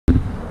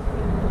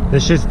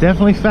This shit's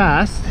definitely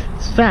fast,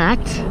 it's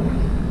fact.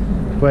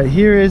 But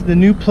here is the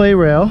new play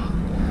rail.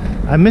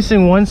 I'm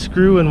missing one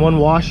screw and one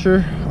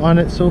washer on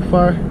it so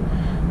far,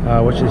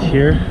 which is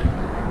here.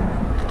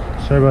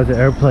 Sorry about the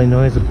airplane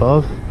noise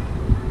above.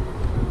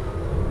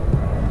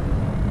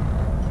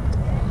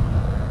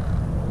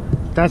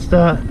 That's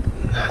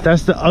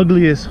the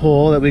ugliest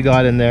hole that we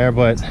got in there,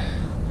 but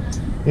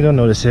you don't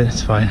notice it,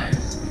 it's fine.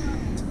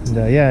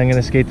 And yeah, I'm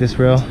gonna skate this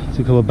rail,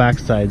 do a couple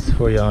backsides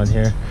for you on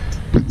here.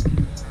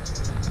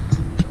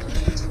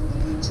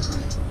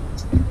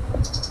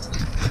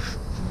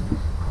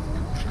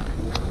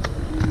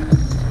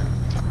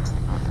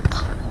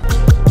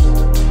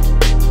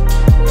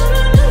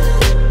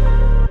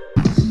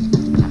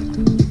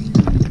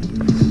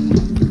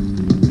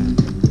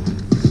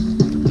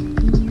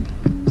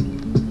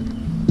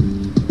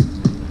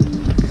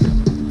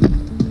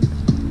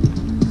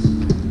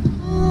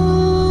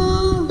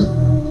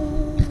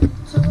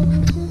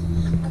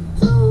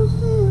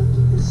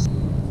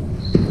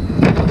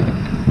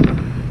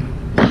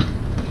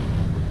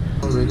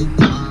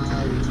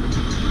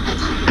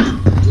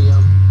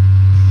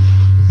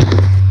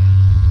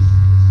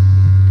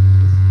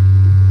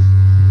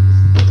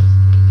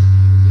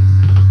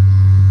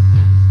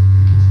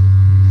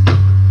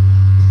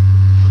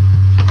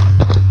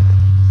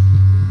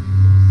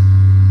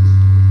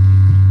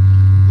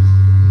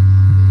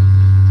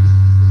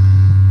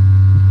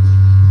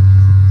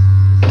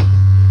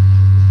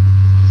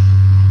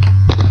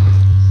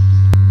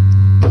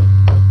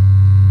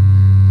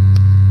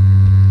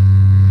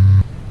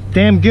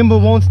 Damn gimbal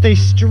won't stay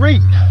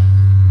straight.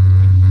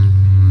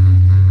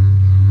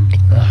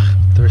 Ugh,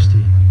 I'm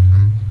thirsty.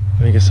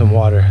 Let me get some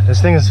water.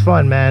 This thing is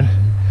fun, man.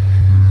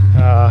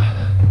 I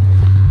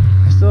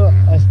still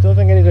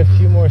think I need a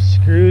few more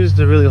screws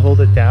to really hold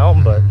it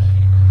down, but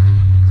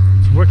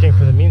it's working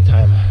for the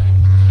meantime.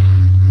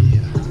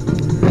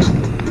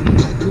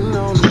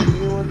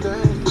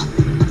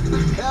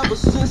 Ever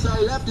since I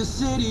left the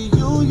city,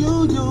 you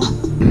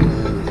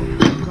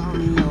call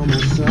me on my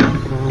cell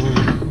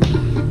phone.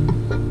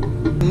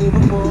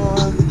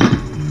 Before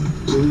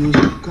you used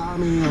to call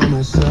me on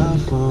my cell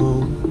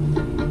phone.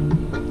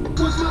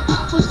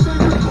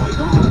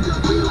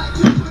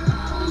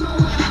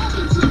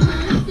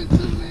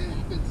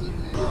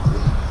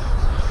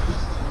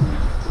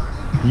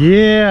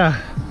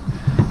 Yeah,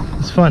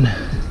 it's fun.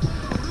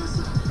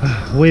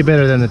 Way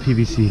better than the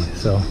PVC.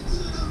 So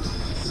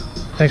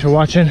thanks for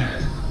watching.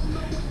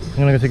 I'm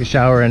gonna go take a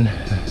shower and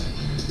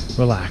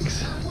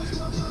relax.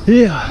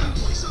 Yeah.